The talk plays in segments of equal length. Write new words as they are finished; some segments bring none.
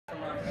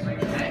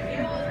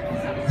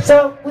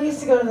we used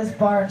to go to this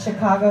bar in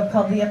Chicago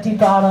called the Empty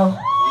Bottle.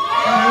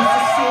 And we used to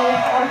see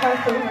all of our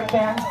favorite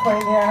bands play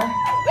there.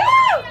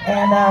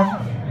 And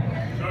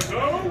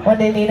one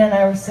day Nina and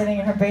I were sitting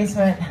in her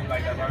basement.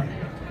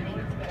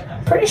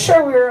 Pretty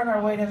sure we were on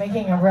our way to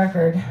making a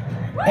record.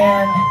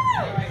 And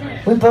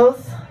we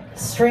both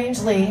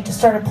strangely just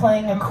started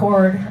playing a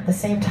chord at the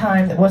same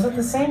time that wasn't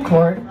the same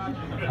chord,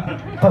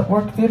 but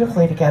worked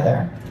beautifully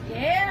together.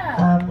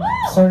 Yeah.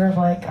 Sort of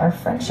like our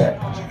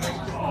friendship.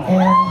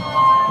 And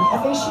I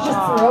think she just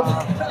threw up.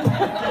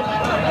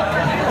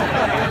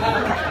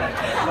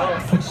 I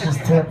think she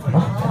just threw up.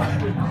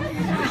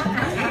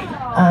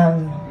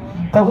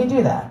 But we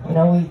do that, you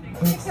know,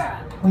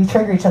 we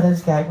trigger each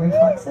other's gag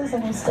reflexes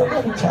and we still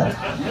get each other.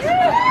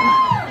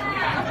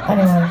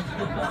 Anyway.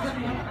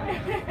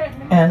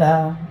 And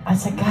I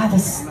said, God,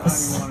 this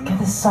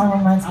song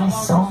reminds me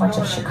so much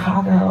of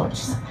Chicago. And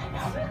she's like,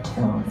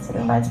 I know, me too. It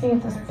reminds me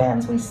of those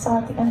bands we saw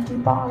at the Empty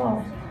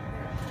Bottle.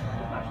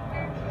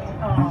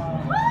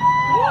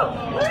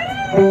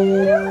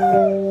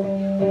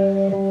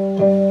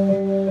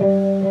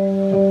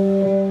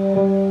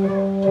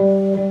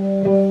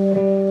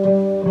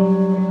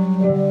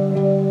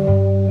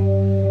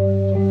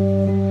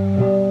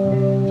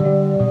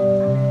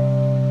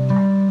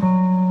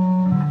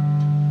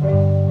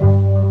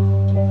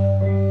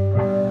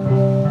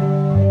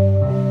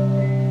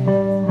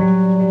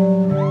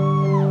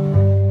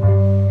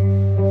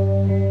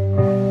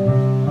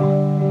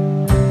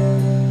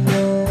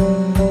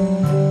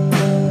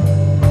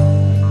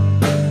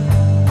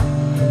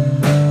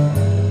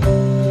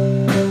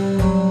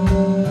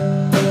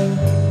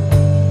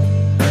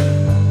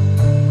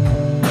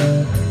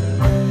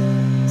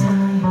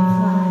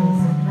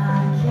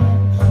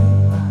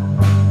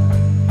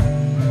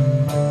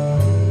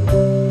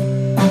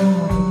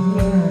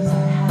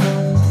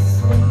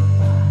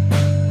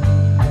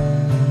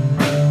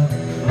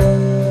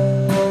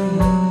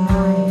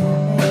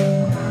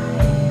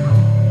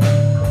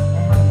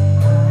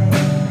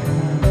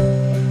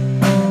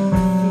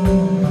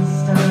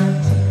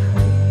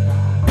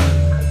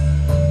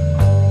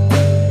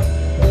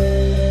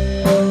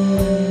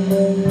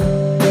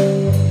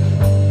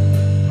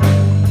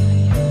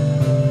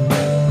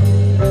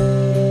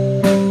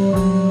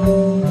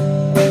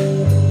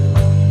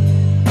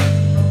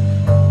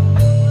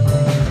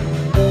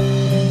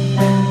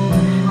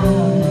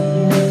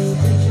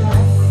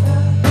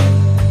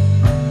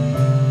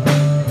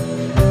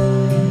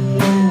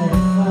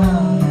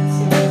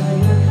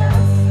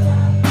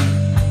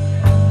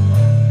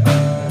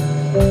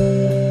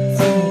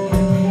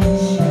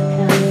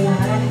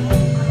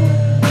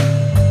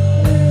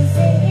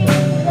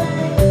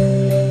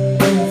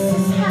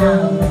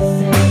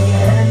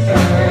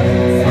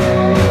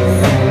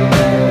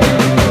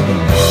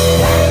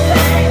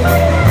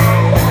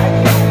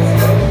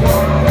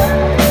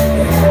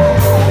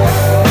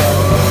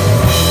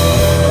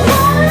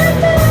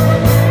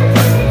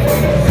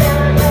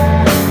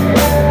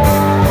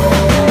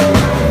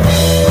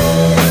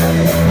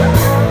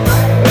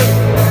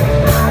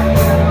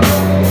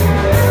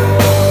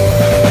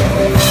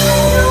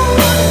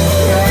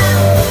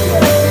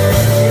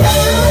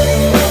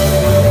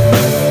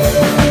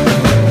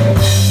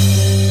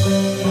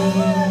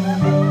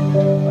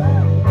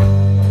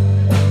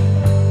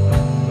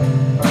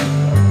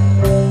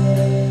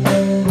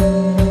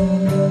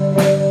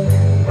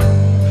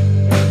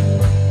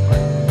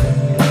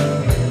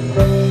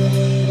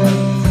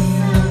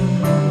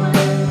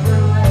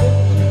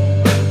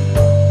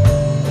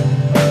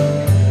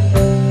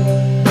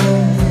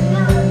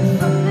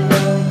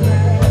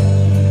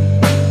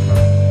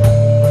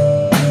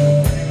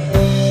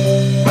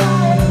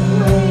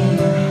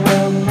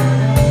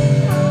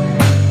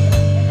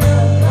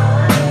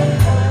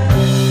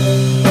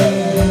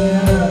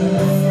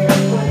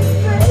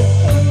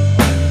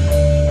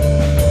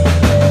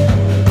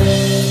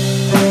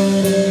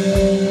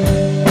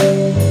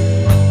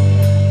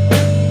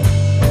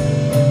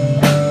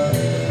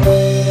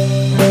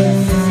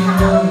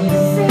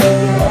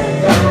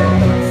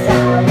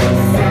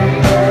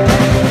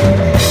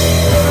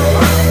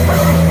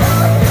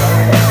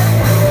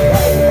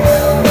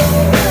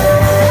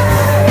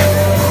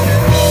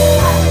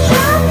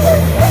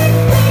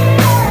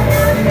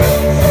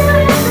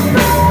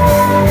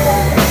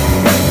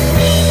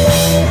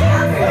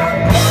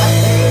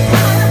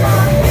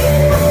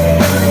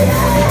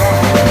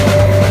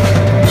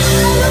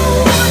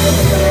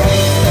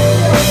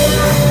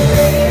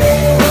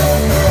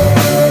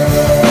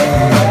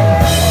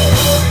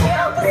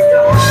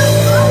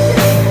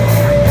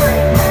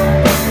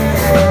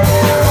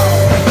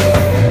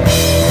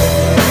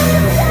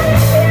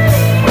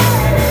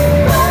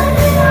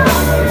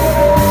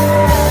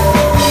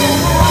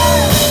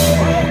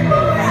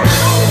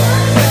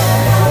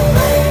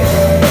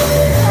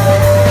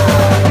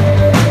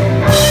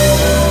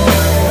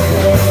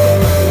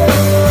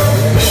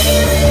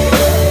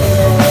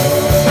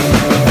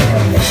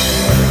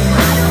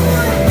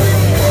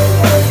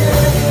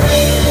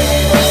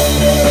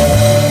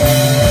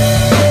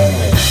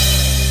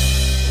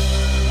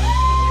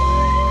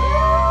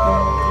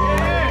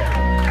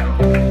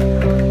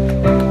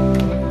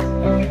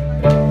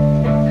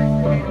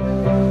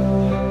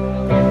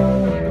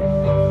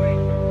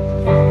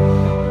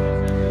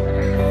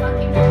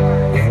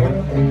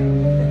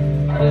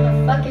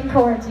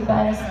 chords, you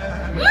guys.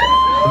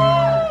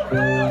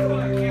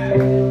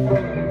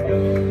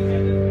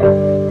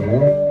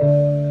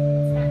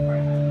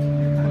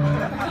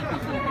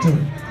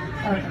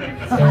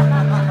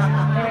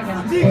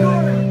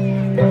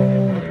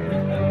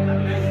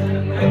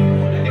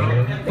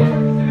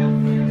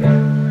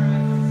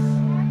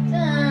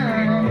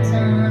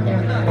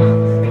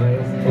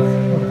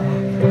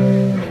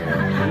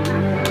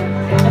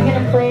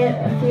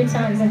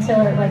 Times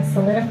until it like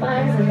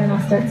solidifies, and then I'll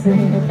start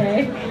singing,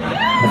 okay?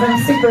 Because I'm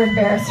super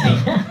embarrassed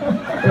right now.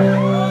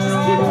 Just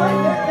keep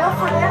playing. Don't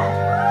forget.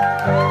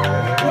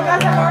 You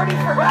guys have already